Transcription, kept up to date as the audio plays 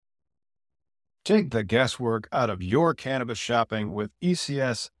Take the guesswork out of your cannabis shopping with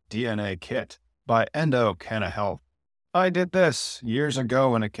ECS DNA Kit by Endo Canna Health. I did this years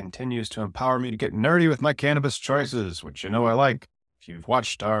ago, and it continues to empower me to get nerdy with my cannabis choices, which you know I like. If you've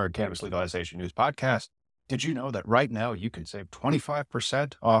watched our Cannabis Legalization News podcast, did you know that right now you can save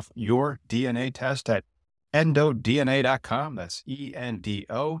 25% off your DNA test at endodna.com? That's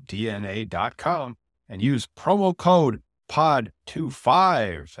ENDODNA.com, and use promo code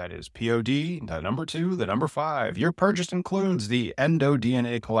POD25. That is POD, the number 2, the number 5. Your purchase includes the Endo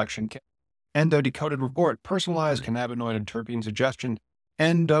DNA Collection Kit, Endo Decoded Report, personalized cannabinoid and terpene suggestion,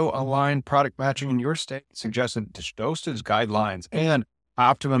 Endo Aligned product matching in your state, suggested dosage guidelines, and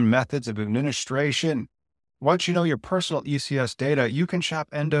optimum methods of administration. Once you know your personal ECS data, you can shop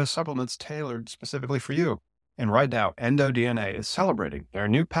Endo supplements tailored specifically for you. And right now, Endo DNA is celebrating their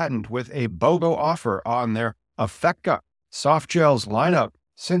new patent with a BOGO offer on their Affeca soft gels lineup.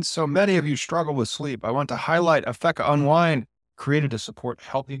 Since so many of you struggle with sleep, I want to highlight Affeca Unwind, created to support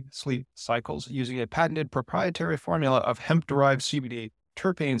healthy sleep cycles using a patented proprietary formula of hemp-derived CBD,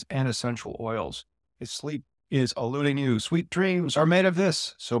 terpenes, and essential oils. If sleep is eluding you, sweet dreams are made of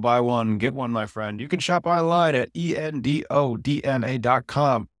this. So buy one, get one, my friend. You can shop online at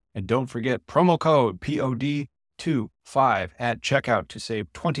endodna.com. And don't forget promo code POD25 at checkout to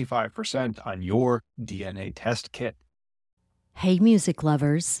save 25% on your DNA test kit. Hey, music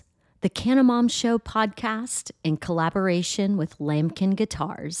lovers. The Canna Mom Show podcast, in collaboration with Lambkin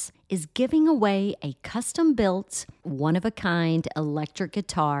Guitars, is giving away a custom-built, one-of-a-kind electric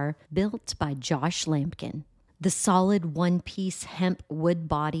guitar built by Josh Lambkin. The solid one-piece hemp wood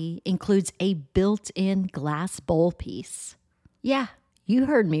body includes a built-in glass bowl piece. Yeah, you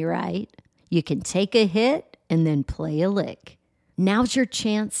heard me right. You can take a hit and then play a lick. Now's your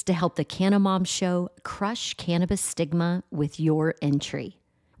chance to help the Canna Mom Show crush cannabis stigma with your entry.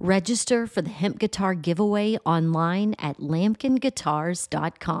 Register for the hemp guitar giveaway online at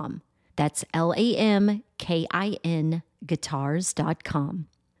lambkinguitars.com. That's LAMKIN guitars.com.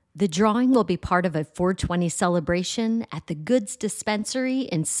 The drawing will be part of a 420 celebration at the Goods Dispensary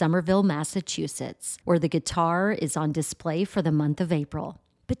in Somerville, Massachusetts, where the guitar is on display for the month of April.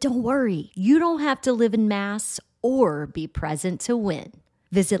 But don't worry, you don't have to live in Mass or be present to win.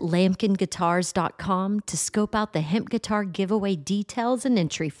 Visit lambkinguitars.com to scope out the hemp guitar giveaway details and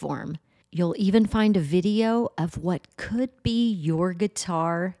entry form. You'll even find a video of what could be your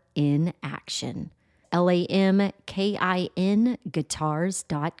guitar in action. LAMKIN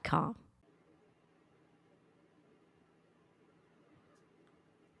guitars.com.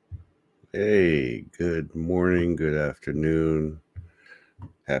 Hey, good morning, good afternoon,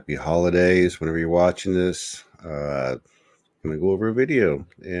 happy holidays whenever you're watching this. I'm going to go over a video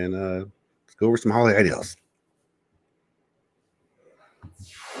and let's go over some holiday ideas.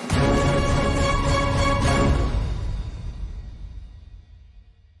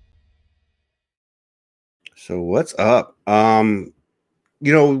 So what's up? With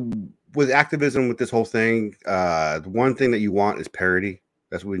activism, with this whole thing, the one thing that you want is parity.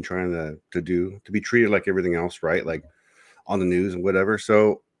 That's what we've been trying to do, to be treated like everything else, right? Like on the news and whatever.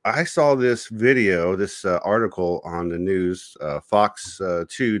 So I saw this video, this article on the news, Fox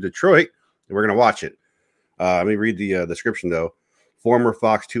 2 Detroit, and we're going to watch it. Let me read the description, though. Former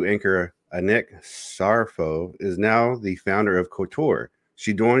Fox 2 anchor Anik Sarfo is now the founder of Couture.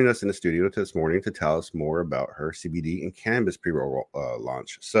 She joined us in the studio this morning to tell us more about her CBD and cannabis pre-roll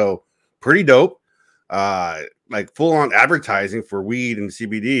launch. So pretty dope. Like full-on advertising for weed and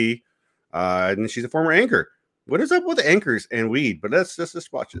CBD. And she's a former anchor. What is up with the anchors and weed? But let's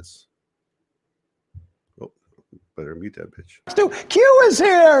just watch this. Oh, better mute that bitch. Q is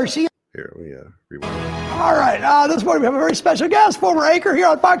here. Here, let me rewind. All right. This morning we have a very special guest, former anchor here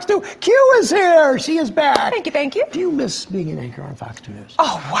on Fox 2. Q is here. She is back. Thank you. Do you miss being an anchor on Fox 2 News?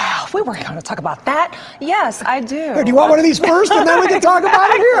 Oh, wow. We were going to talk about that. Yes, I do. Here, do you want one of these first, and then we can talk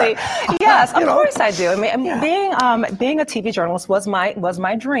about it here? Yes, of course I do. I mean, being a TV journalist was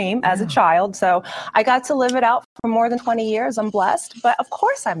my dream as a child. So I got to live it out for more than 20 years. I'm blessed. But of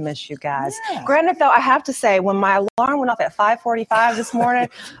course I miss you guys. Yeah. Granted, though, I have to say, when my alarm went off at 5:45 this morning,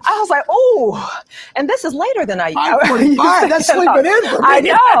 I was like, oh, and this is later than I 5:45. That's sleeping in for me.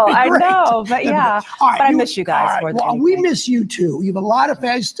 I know. But yeah, right, I miss you guys more than anything. We miss you too. You have a lot of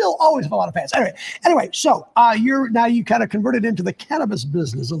fans. Still always have a lot of fans. Anyway, so you kind of converted into the cannabis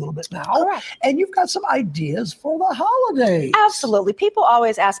business a little bit now. Correct. And you've got some ideas for the holidays. Absolutely. People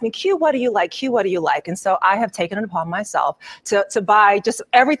always ask me, Q, what do you like? Q, what do you like? And so I have taken it upon myself to buy just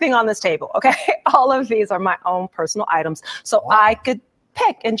everything on this table. Okay. All of these are my own personal items. So I could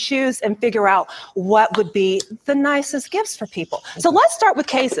pick and choose and figure out what would be the nicest gifts for people. So let's start with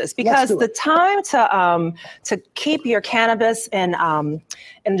cases, because the time to keep your cannabis in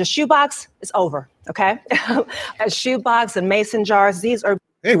the shoebox is over. Okay, a shoebox and mason jars. These are.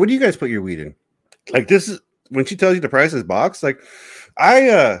 Hey, what do you guys put your weed in? Like, this is when she tells you the price is box. Like, I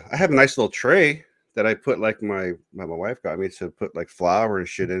have a nice little tray that I put, like, my wife got me to put like flour and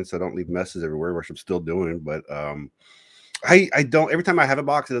shit in, so I don't leave messes everywhere, which I'm still doing. But I don't. Every time I have a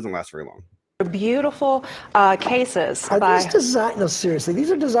box, it doesn't last very long. Beautiful cases. Are these designed? No, seriously, these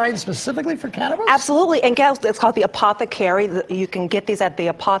are designed specifically for cannabis? Absolutely, and guess it's called the Apothecary. You can get these at the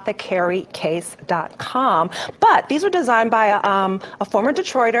apothecarycase.com. But these are designed by a former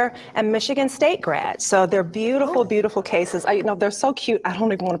Detroiter and Michigan State grad. So they're beautiful, beautiful cases. They're so cute. I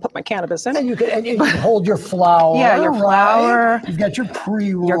don't even want to put my cannabis in. And you can hold your flour. Yeah, your flour. Right? You've got your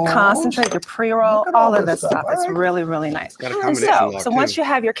pre-roll, your concentrate, your pre-roll, all of this stuff. Right? It's really, really nice. So once you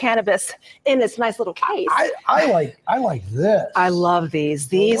have your cannabis in this nice little case. I like this. I love these.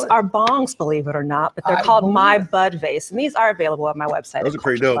 These are bongs, believe it or not, but they're called My Bud Vase. And these are available at my website. Those are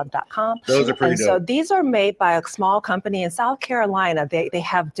pretty dope. Those are pretty dope. So these are made by a small company in South Carolina. They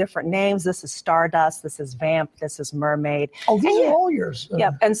have different names. This is Stardust. This is Vamp. This is Mermaid. Oh, these are all yours.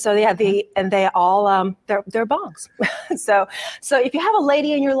 Yep. And so they all they're bongs. so if you have a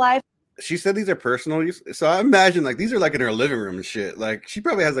lady in your life. She said these are personal use. So I imagine like these are like in her living room and shit. Like she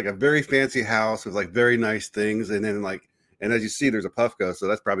probably has like a very fancy house with like very nice things. And then like, and as you see, there's a Puffco. So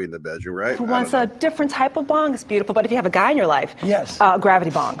that's probably in the bedroom, right? Who wants a different type of bong? It's beautiful. But if you have a guy in your life, yes,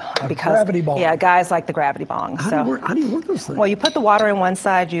 gravity bong. Gravity bong. Yeah, guys like the gravity bong. How do you work those things? Well, you put the water in one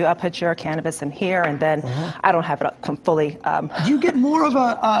side, you put your cannabis in here, and then I don't have it fully. Do you get more of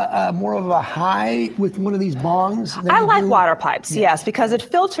a high with one of these bongs? I like water pipes, yes, because it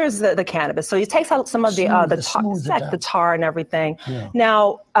filters the cannabis. So you take out some of the tar and everything. Yeah.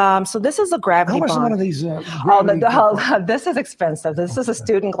 Now, so this is a gravity bong. How much is one of these? This is expensive. This is a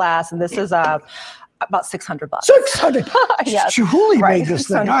student glass, and this is about $600. $600. Yes. Julie made this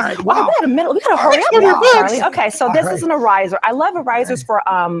thing. All right. Wow. Wait a minute. We gotta hurry up now, Charlie. Okay, so this is an ariser. I love arisers for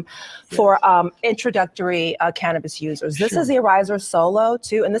introductory cannabis users. This is the ariser solo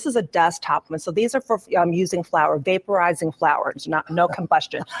too, and this is a desktop one. So these are for using flower, vaporizing flowers, no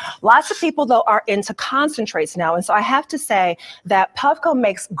combustion. Lots of people though are into concentrates now, and so I have to say that Puffco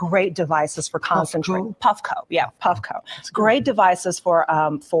makes great devices for concentrate. Puffco. Great devices for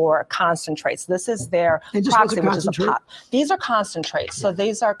concentrates. This is their proxy, which is a pot. These are concentrates. So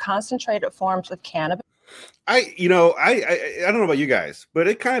these are concentrated forms of cannabis. I don't know about you guys, but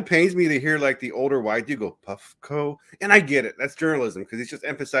it kind of pains me to hear like the older white dude go Puffco. And I get it. That's journalism because he's just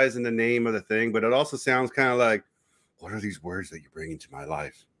emphasizing the name of the thing. But it also sounds kind of like, what are these words that you bring into my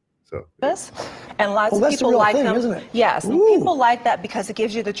life? So, and lots of people like them, isn't it? Yes, and people like that because it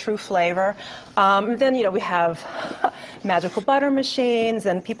gives you the true flavor. Then we have magical butter machines,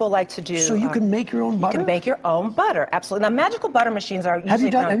 and people like to do. So you can make your own butter. You can make your own butter, absolutely. Now, magical butter machines are.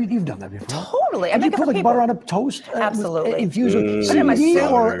 You've done that before? Totally. Have you put like butter on a toast? Absolutely. Infused with CBD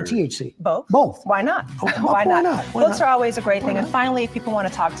or THC? Both. Why not? Why not? Books are always a great thing. And finally, if people want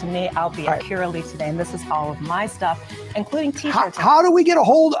to talk to me, I'll be at Curaleaf today, and this is all of my stuff, including T-shirts. How do we get a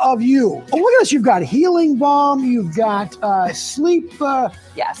hold of you? Oh, look at this. You've got Healing Balm. You've got sleep.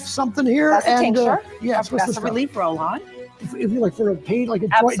 Yes. Something here. That's a tincture. That's a relief roll-on. Like for a pain, like a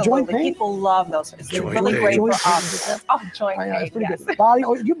joint pain? People love those. It's really great for joint pain. Pretty good. Body.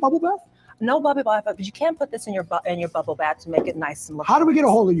 Oh, you bubble bath? No bubble bath, but you can put this in your bubble bath to make it nice and look. How do we get a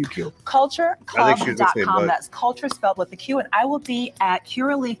hold of you, Q? Cultureclub.com. That's culture spelled with the Q. And I will be at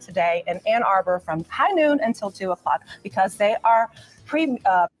Curaleaf today in Ann Arbor from high noon until 2 o'clock because they are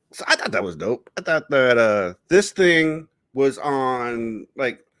So I thought that was dope. I thought that this thing was on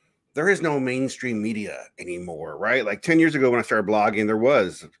like there is no mainstream media anymore, right? Like 10 years ago when I started blogging, there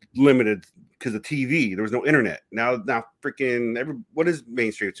was limited because of TV. There was no internet. Now freaking what is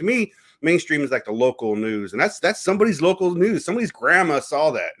mainstream? To me, mainstream is like the local news, and that's somebody's local news. Somebody's grandma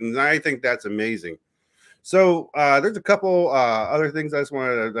saw that, and I think that's amazing. So there's a couple other things I just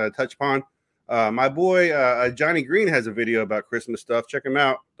wanted to touch upon. My boy Johnny Green has a video about Christmas stuff. Check him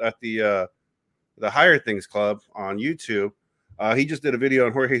out at the Higher Things Club on YouTube. He just did a video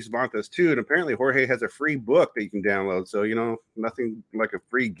on Jorge Cervantes too, and apparently Jorge has a free book that you can download. So nothing like a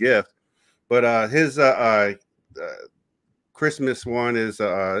free gift, but his Christmas one is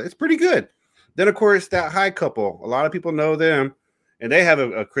it's pretty good. Then of course that High couple, a lot of people know them, and they have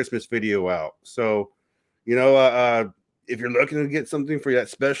a Christmas video out. So if you're looking to get something for that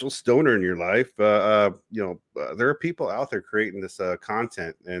special stoner in your life, there are people out there creating this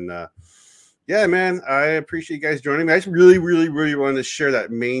content, and Yeah, man, I appreciate you guys joining me. I just really wanted to share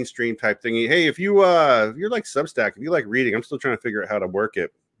that mainstream type thingy. Hey, if you're like Substack, if you like reading, I'm still trying to figure out how to work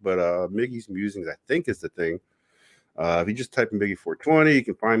it. But Miggy's Musings, I think, is the thing. If you just type in Miggy 420, you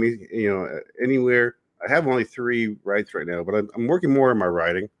can find me, anywhere. I have only 3 writes right now, but I'm working more on my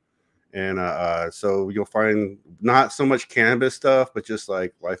writing. And so you'll find not so much cannabis stuff, but just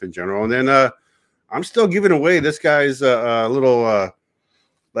like life in general. And then I'm still giving away this guy's little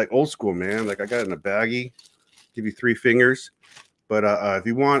like old school, man. Like I got it in a baggie, give you 3 fingers. But if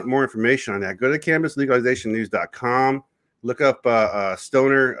you want more information on that, go to cannabislegalizationnews.com. Look up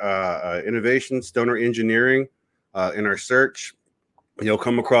Stoner Innovation, Stoner Engineering in our search. You'll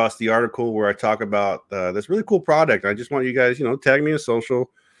come across the article where I talk about this really cool product. I just want you guys, tag me in social.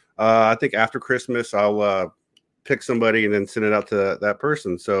 I think after Christmas, I'll pick somebody and then send it out to that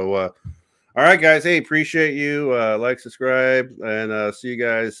person. So, all right, guys. Hey, appreciate you. Like, subscribe, and see you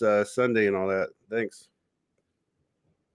guys Sunday and all that. Thanks.